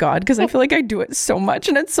city. Thank God, because I feel like I do it so much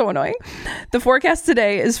and it's so annoying. The forecast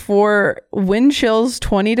today is for wind chills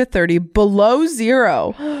 20 to 30 below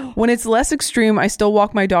 0. When it's less extreme, I still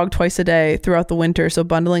walk my dog twice a day throughout the winter, so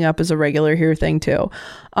bundling up is a regular here thing too.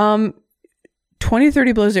 20 to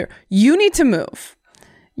 30 below 0. You need to move.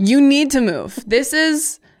 You need to move. This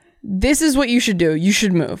is what you should do. You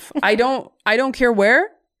should move. I don't care where.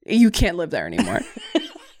 You can't live there anymore.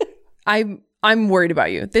 I'm worried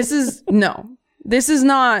about you. This is not a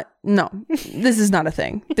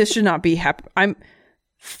thing. This should not be happen. I'm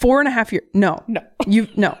 4.5 years. No,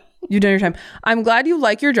 you've done your time. I'm glad you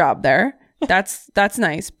like your job there. That's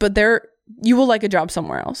nice, but you will like a job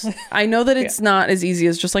somewhere else. I know that it's not as easy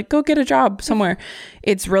as just like, go get a job somewhere.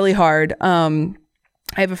 It's really hard. I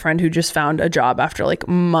have a friend who just found a job after like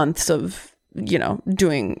months of,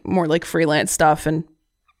 doing more like freelance stuff, and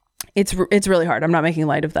it's really hard. I'm not making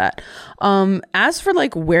light of that. As for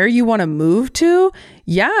like where you want to move to,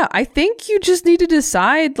 yeah, I think you just need to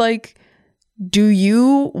decide, like, do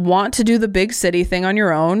you want to do the big city thing on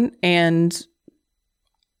your own and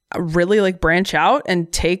really like branch out and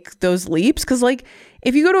take those leaps? Because like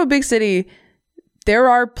if you go to a big city, there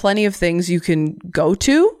are plenty of things you can go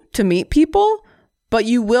to meet people, but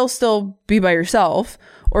you will still be by yourself.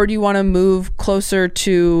 Or do you want to move closer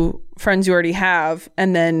to friends you already have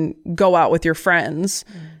and then go out with your friends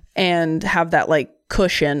and have that like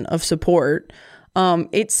cushion of support?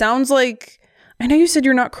 It sounds like, I know you said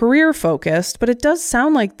you're not career focused, but it does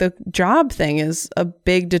sound like the job thing is a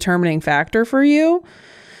big determining factor for you.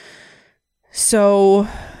 So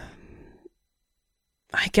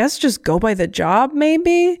I guess just go by the job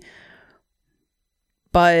maybe.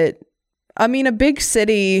 But I mean, a big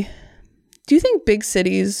city, do you think big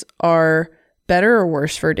cities are better or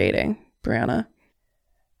worse for dating, Brianna?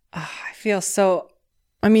 I feel so.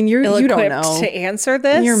 I mean, you don't know to answer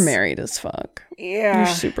this. You're married as fuck. Yeah, you're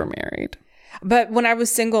super married. But when I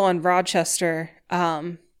was single in Rochester,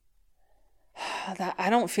 I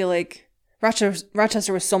don't feel like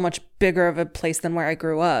Rochester was so much bigger of a place than where I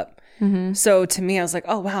grew up. Mm-hmm. So to me, I was like,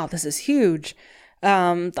 oh wow, this is huge.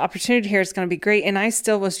 The opportunity here is going to be great, and I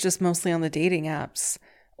still was just mostly on the dating apps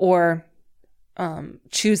or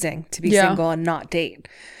choosing to be single and not date.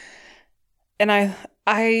 And I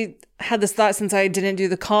had this thought since I didn't do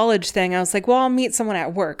the college thing. I was like, well, I'll meet someone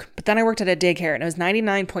at work. But then I worked at a daycare and it was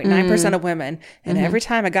 99.9% of women. And every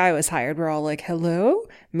time a guy was hired, we're all like, hello,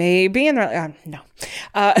 maybe. And they're like, no.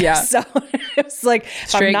 So it's like,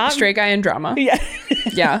 straight guy in drama. Yeah.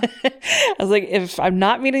 Yeah. I was like, if I'm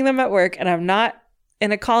not meeting them at work and I'm not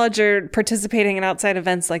in a college or participating in outside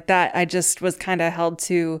events like that, I just was kind of held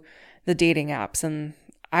to the dating apps, and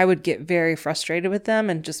I would get very frustrated with them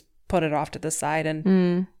and just put it off to the side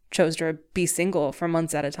and chose to be single for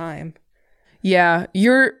months at a time. Yeah,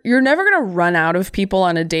 you're never going to run out of people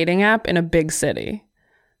on a dating app in a big city.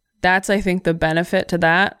 That's, I think, the benefit to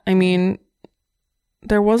that. I mean,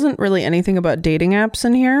 there wasn't really anything about dating apps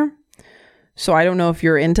in here, so I don't know if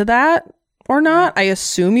you're into that or not. I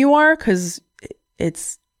assume you are, because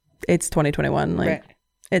it's 2021. Like, right.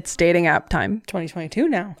 It's dating app time. 2022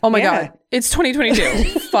 now. Oh my God. It's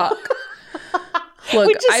 2022. Fuck.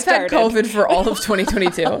 Look, I've had COVID for all of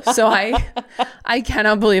 2022. So I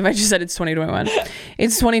cannot believe I just said it's 2021.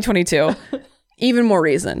 It's 2022. Even more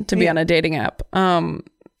reason to be on a dating app.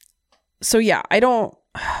 So yeah,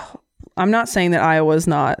 I'm not saying that Iowa's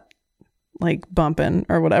not like bumping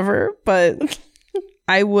or whatever, but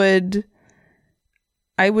I would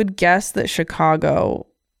guess that Chicago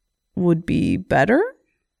would be better.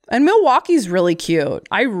 And Milwaukee's really cute.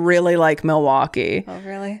 I really like Milwaukee. Oh,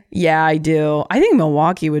 really? Yeah, I do. I think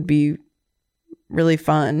Milwaukee would be really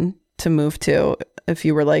fun to move to if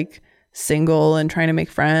you were like single and trying to make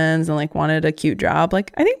friends and like wanted a cute job.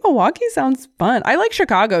 Like, I think Milwaukee sounds fun. I like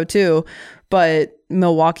Chicago too, but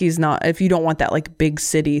Milwaukee's not, if you don't want that like big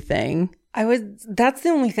city thing. That's the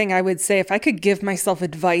only thing I would say. If I could give myself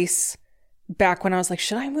advice back when I was like,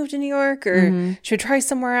 should I move to New York or should I try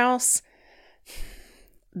somewhere else?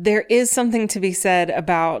 There is something to be said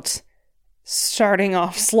about starting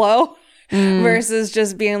off slow versus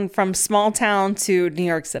just being from small town to New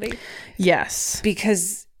York City. Yes.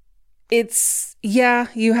 Because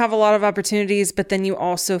you have a lot of opportunities, but then you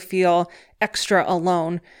also feel extra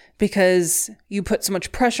alone because you put so much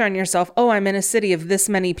pressure on yourself. Oh, I'm in a city of this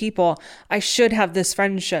many people. I should have this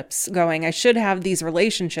friendships going. I should have these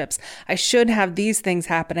relationships. I should have these things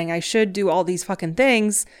happening. I should do all these fucking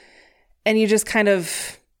things. And you just kind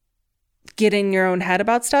of get in your own head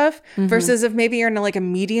about stuff versus if maybe you're in like a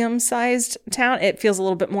medium-sized town, it feels a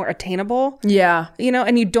little bit more attainable. Yeah.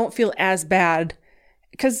 And you don't feel as bad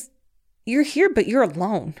because you're here, but you're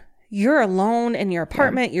alone. You're alone in your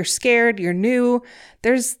apartment. You're scared. You're new.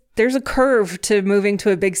 There's a curve to moving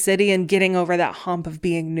to a big city and getting over that hump of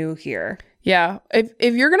being new here. Yeah.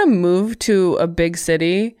 If you're going to move to a big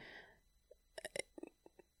city,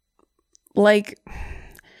 like,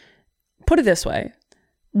 put it this way.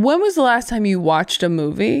 When was the last time you watched a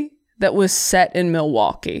movie that was set in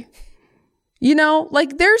Milwaukee?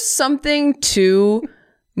 Like there's something to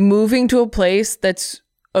moving to a place that's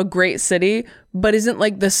a great city, but isn't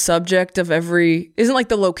like the subject of isn't like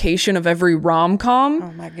the location of every rom-com.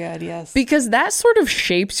 Oh my God, yes. Because that sort of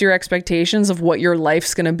shapes your expectations of what your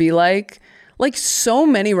life's going to be like. Like so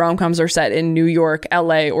many rom-coms are set in New York,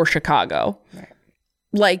 LA, or Chicago. Right.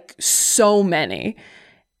 Like so many.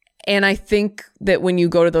 And I think that when you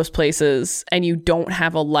go to those places and you don't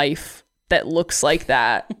have a life that looks like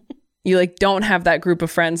that, you like don't have that group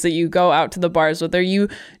of friends that you go out to the bars with, or you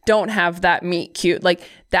don't have that meet cute, like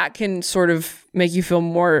that can sort of make you feel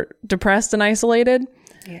more depressed and isolated.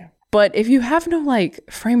 Yeah. But if you have no like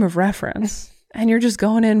frame of reference and you're just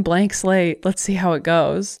going in blank slate, let's see how it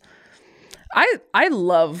goes. I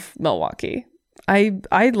love Milwaukee.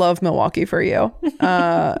 I love Milwaukee for you.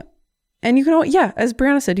 And you can, as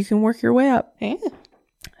Brianna said, you can work your way up. Yeah.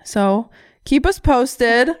 So keep us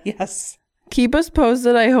posted. Yes. Keep us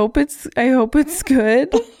posted. I hope it's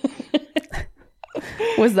good.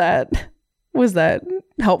 Was that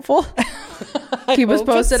helpful? Keep us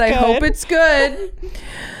posted. I hope it's good.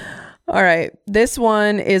 All right. This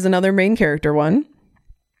one is another main character one.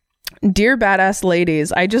 Dear Badass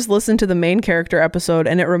Ladies, I just listened to the main character episode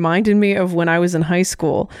and it reminded me of when I was in high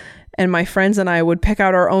school. And my friends and I would pick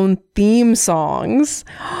out our own theme songs.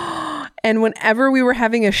 And whenever we were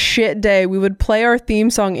having a shit day, we would play our theme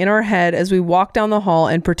song in our head as we walked down the hall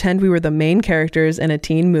and pretend we were the main characters in a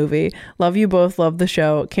teen movie. Love you both. Love the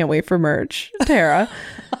show. Can't wait for merch. Tara.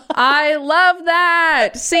 I love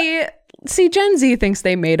that. See, Gen Z thinks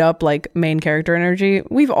they made up like main character energy.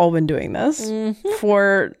 We've all been doing this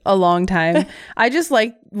for a long time. I just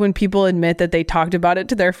like when people admit that they talked about it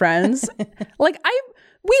to their friends.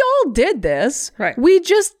 We all did this. Right. We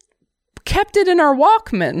just kept it in our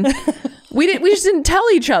Walkman. We just didn't tell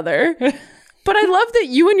each other. But I love that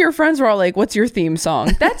you and your friends were all like, what's your theme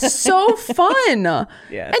song? That's so fun.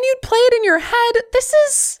 Yeah. And you'd play it in your head. This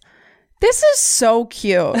is so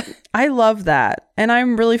cute. I love that. And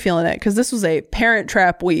I'm really feeling it because this was a Parent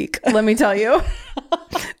Trap week. Let me tell you.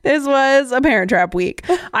 This was a Parent Trap week.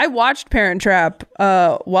 I watched Parent Trap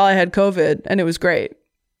while I had COVID and it was great.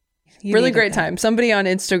 Really great time. Somebody on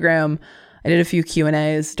Instagram, I did a few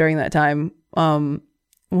Q&As during that time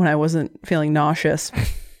when I wasn't feeling nauseous.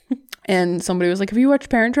 And somebody was like, have you watched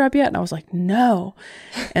Parent Trap yet? And I was like, no.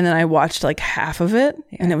 And then I watched like half of it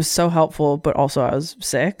and it was so helpful, but also I was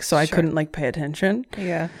sick. So I couldn't like pay attention.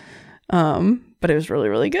 Yeah. But it was really,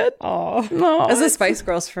 really good. Oh, no. It was the Spice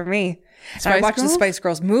Girls for me. I watched the Spice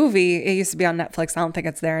Girls movie. It used to be on Netflix. I don't think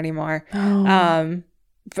it's there anymore. Oh.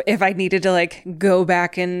 If I needed to like go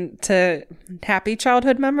back into happy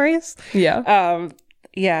childhood memories. Yeah.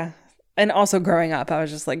 Yeah. And also growing up, I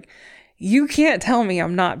was just like, you can't tell me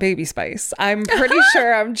I'm not Baby Spice. I'm pretty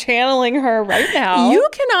sure I'm channeling her right now. You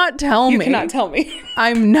cannot tell me. You cannot tell me.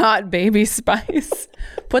 I'm not Baby Spice.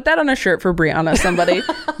 Put that on a shirt for Brianna, somebody.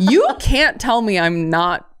 You can't tell me I'm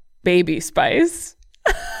not Baby Spice.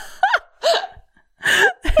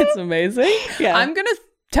 It's amazing. Yeah. I'm going to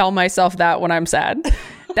tell myself that when I'm sad.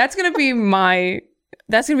 That's going to be my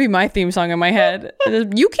theme song in my head.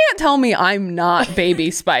 You can't tell me I'm not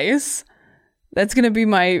Baby Spice. That's going to be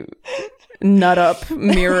my nut up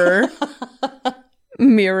mirror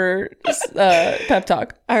pep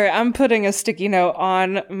talk. All right, I'm putting a sticky note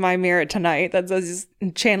on my mirror tonight that says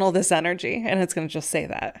channel this energy, and it's going to just say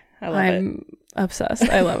that. I'm obsessed.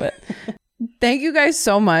 I love it. Thank you guys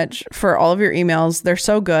so much for all of your emails. They're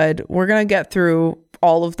so good. We're going to get through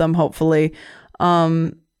all of them, hopefully.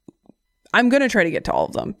 I'm going to try to get to all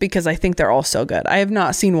of them because I think they're all so good. I have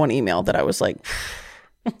not seen one email that I was like,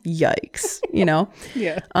 yikes, you know?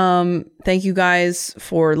 Yeah. Thank you guys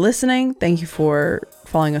for listening. Thank you for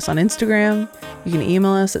following us on Instagram. You can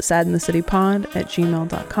email us at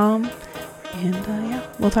sadinthecitypod@gmail.com. And yeah,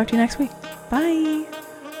 we'll talk to you next week. Bye.